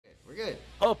good.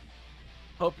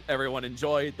 Hope everyone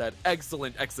enjoyed that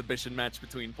excellent exhibition match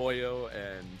between Poyo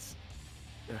and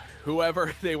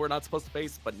whoever they were not supposed to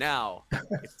face. But now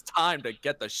it's time to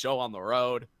get the show on the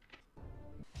road.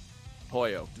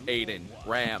 Poyo, Aideen,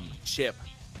 Ram, Chip.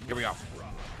 Here we go.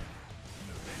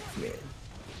 Yeah.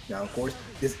 Now, of course,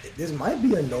 this might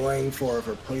be annoying for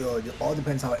Poyo. It all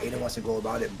depends how Aideen wants to go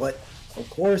about it. But of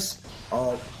course,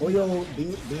 Poyo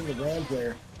being the Ram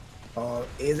player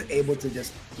is able to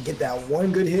just get that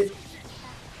one good hit.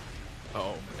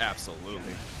 Oh,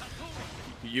 absolutely.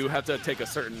 You have to take a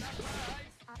certain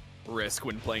risk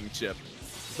when playing Chip.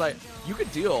 It's like, you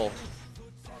could deal,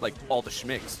 like, all the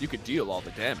schmicks. You could deal all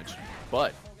the damage.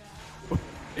 But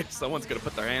if someone's going to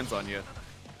put their hands on you,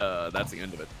 that's the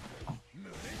end of it.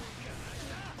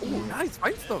 Ooh, nice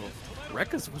fights, though.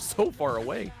 Rekka's was so far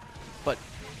away. But,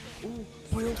 ooh,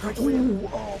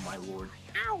 Oh, my lord.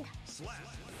 Ow!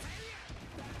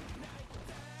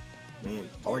 Man,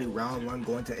 already round one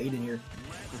going to Aideen here.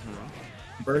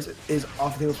 Burst is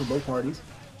off the table for both parties.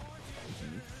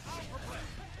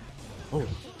 Oh,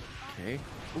 okay.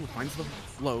 Ooh, finds the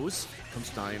lows. Comes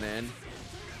dying in.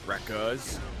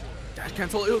 Rekka's. Dash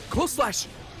cancel. Ew, close slash.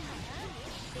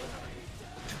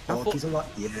 Oh, he's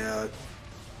unlocked. Yeah.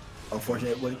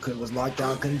 Unfortunately, it was locked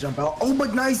down. Couldn't jump out. Oh,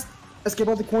 but nice. Escape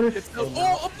out the corner.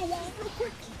 Oh, up the wall real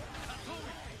quick.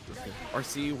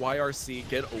 RC, YRC,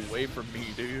 get away from me,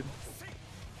 dude.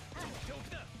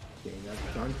 Okay,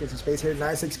 John gets some space here.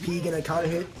 Nice XP, gonna counter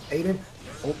hit Aideen.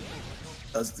 Oh,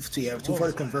 so yeah, too far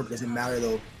to convert, but doesn't matter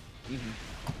though.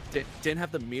 Didn't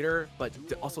have the meter, but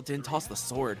also didn't toss the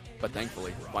sword. But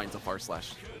thankfully, finds a far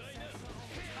slash.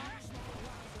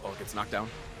 Oh, gets knocked down.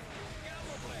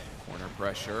 Corner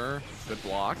pressure. Good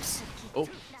blocks. Oh,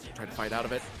 try to fight out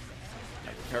of it.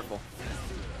 Gotta be careful.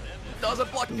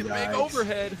 Doesn't block the big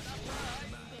overhead.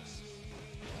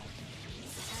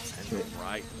 Send it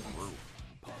right through.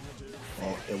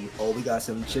 Oh, we got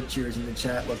some chip cheers in the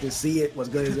chat. Love to see it. What's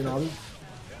good is in all.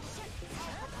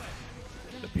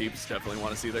 The peeps definitely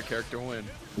want to see their character win.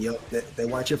 Yep, they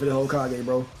want to cheer for the Hokage,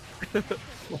 bro.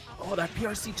 Oh, that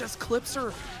PRC just clips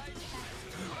her.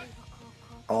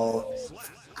 Oh,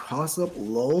 cross up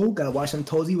low. Gotta watch some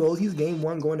Tozy Rosies. Game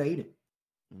one going to Aideen.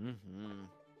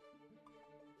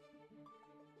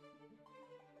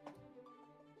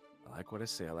 I like what I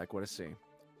see. I like what I see.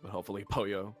 But hopefully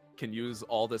Poyo can use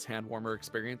all this hand warmer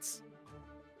experience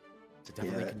to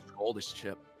definitely control this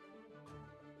Chip.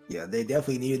 Yeah, they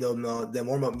definitely needed them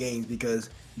warm up games because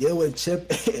dealing with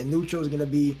Chip and neutral is gonna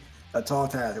be a tall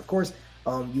task. Of course,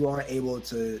 you are able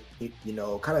to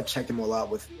kind of check them all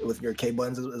out with your K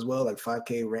buttons as well. Like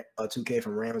 5K, 2K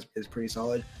from Ram is pretty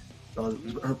solid.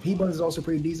 Her P buttons is also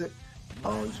pretty decent.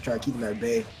 Just try to keep them at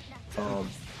bay.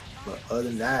 But other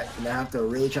than that, you have to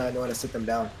really try to know how to sit them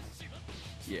down.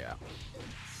 Yeah.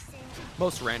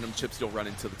 Most random Chips you'll run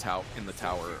into the tower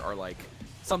are like,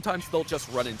 sometimes they'll just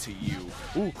run into you.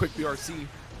 Ooh, quick BRC.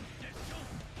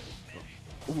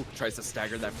 Ooh, tries to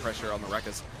stagger that pressure on the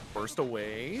Rekka's. Burst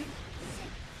away.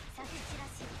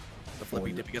 The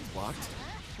flippy dippy gets blocked.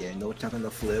 Yeah, no check on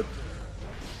the flip.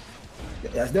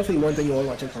 That's definitely one thing you always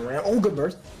want to check from Ram. Oh, good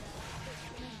burst.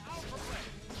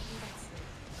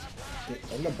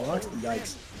 In the box,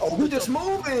 yikes. Oh, we're just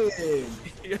moving!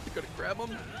 Yeah, gonna grab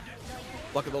him.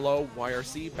 Luck of the low,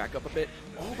 YRC, back up a bit.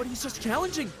 Oh, but he's just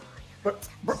challenging. But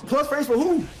plus frames for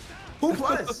who? Who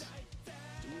plus?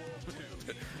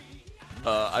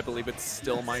 I believe it's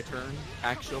still my turn,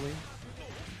 actually.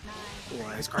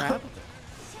 Nice grab.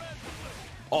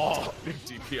 Oh, big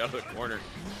DP out of the corner.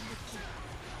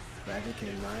 Magic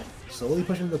cannot. Slowly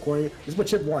push him to the corner. This is what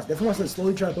Chip wants. Definitely wants to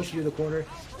slowly try to push you to the corner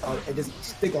and just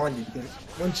stick on you. Because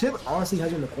when Chip honestly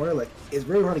has you in the corner, like, it's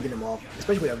really hard to get him off,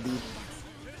 especially with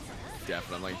FD.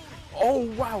 Definitely. Oh,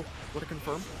 wow. What a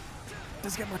confirm.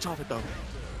 Doesn't get much off it, though.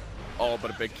 Oh, but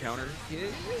a big counter. Yeah.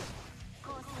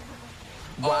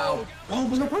 Wow. Oh,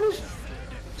 was no punish?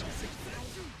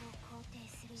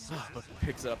 But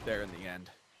picks it up there in the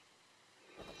end.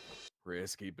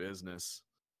 Risky business.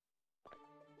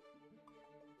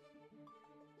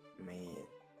 Man.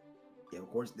 Yeah,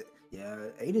 of course. Yeah,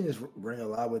 Aideen is running a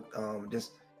lot with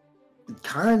just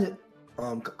kind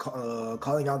of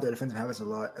calling out their defensive habits a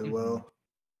lot as well.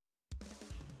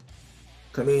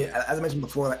 Cause I mean, as I mentioned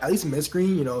before, like, at least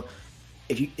mid-screen,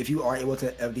 if you are able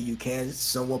to FD, you can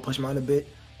somewhat push him out a bit.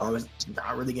 It's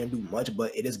not really gonna do much,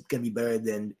 but it is gonna be better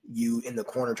than you in the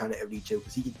corner trying to FD Chip,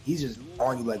 because he's just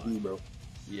on you like glue, bro.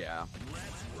 Yeah,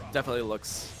 definitely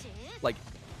looks like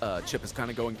Chip is kind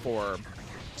of going for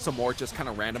some more just kind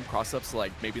of random cross-ups,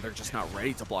 like maybe they're just not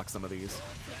ready to block some of these.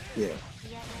 Yeah.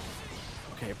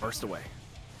 Okay, burst away.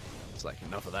 It's like,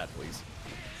 enough of that, please.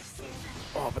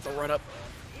 Oh, but the run up.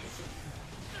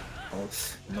 Oh,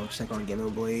 no check on Game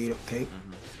Blade. Okay.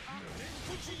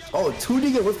 Oh,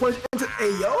 2D with punch into.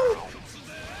 Hey, yo.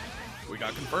 We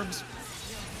got confirms.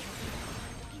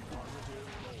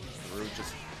 Drew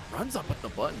just runs up with the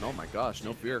button. Oh my gosh,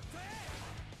 no fear.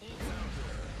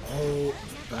 Oh,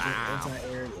 wow.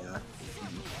 Anti-air, yeah.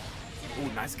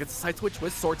 Ooh, nice. Gets a side switch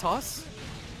with sword toss.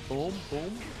 Boom,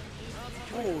 boom.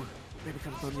 Oh, maybe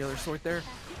comes on the other sword there.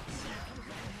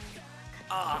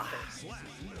 Ah.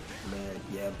 Man,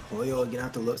 yeah, Poyo gonna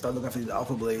have to start looking after these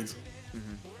Alpha Blades.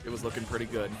 It was looking pretty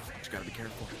good. But you gotta be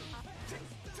careful.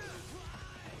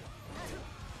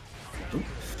 Ooh.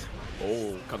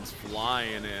 Oh, comes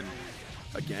flying in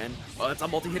again. Oh, that's a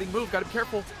multi-hitting move. Gotta be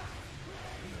careful.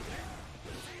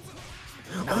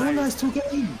 Oh, nice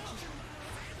 2K.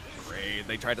 Great.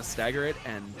 They tried to stagger it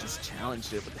and just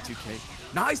challenged it with the 2K.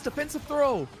 Nice defensive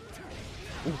throw.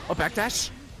 Ooh, a backdash.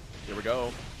 Here we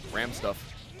go. Ram stuff.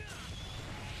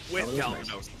 With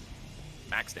Galvanos.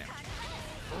 Max damage.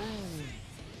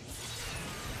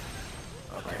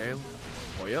 Okay.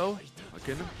 Poyo.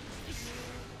 Looking.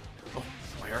 Oh,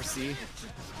 YRC.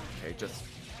 Okay, just.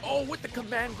 Oh, with the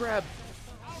command grab.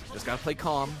 Just gotta play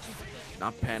calm.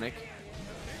 Not panic.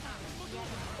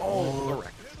 Oh,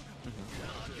 correct.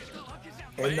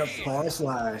 And the paw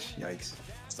slash. Yikes.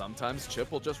 Sometimes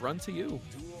Chip will just run to you.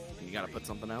 And you gotta put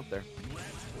something out there.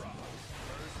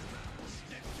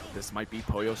 This might be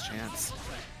Poyo's chance.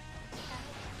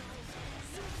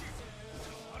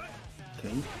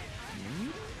 Okay.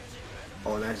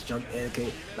 Oh, nice jump in.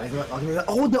 Okay. Nice.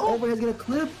 Oh, the overhead's gonna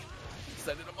clip.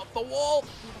 Sending him up the wall.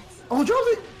 Oh, drop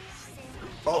it.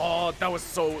 Oh, that was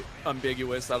so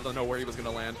ambiguous. I don't know where he was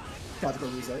gonna land. Tactical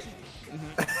reset.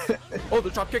 Oh,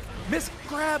 the drop kick. Miss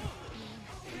grab.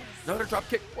 Another drop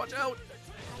kick. Watch out.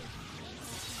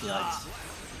 Yikes.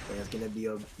 And it's gonna be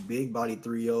a big body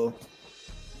 3-0.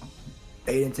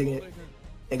 Aideen taking it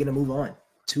and gonna move on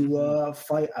to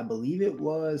fight. I believe it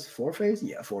was 4-face.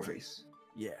 Yeah, 4-face.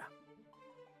 Yeah.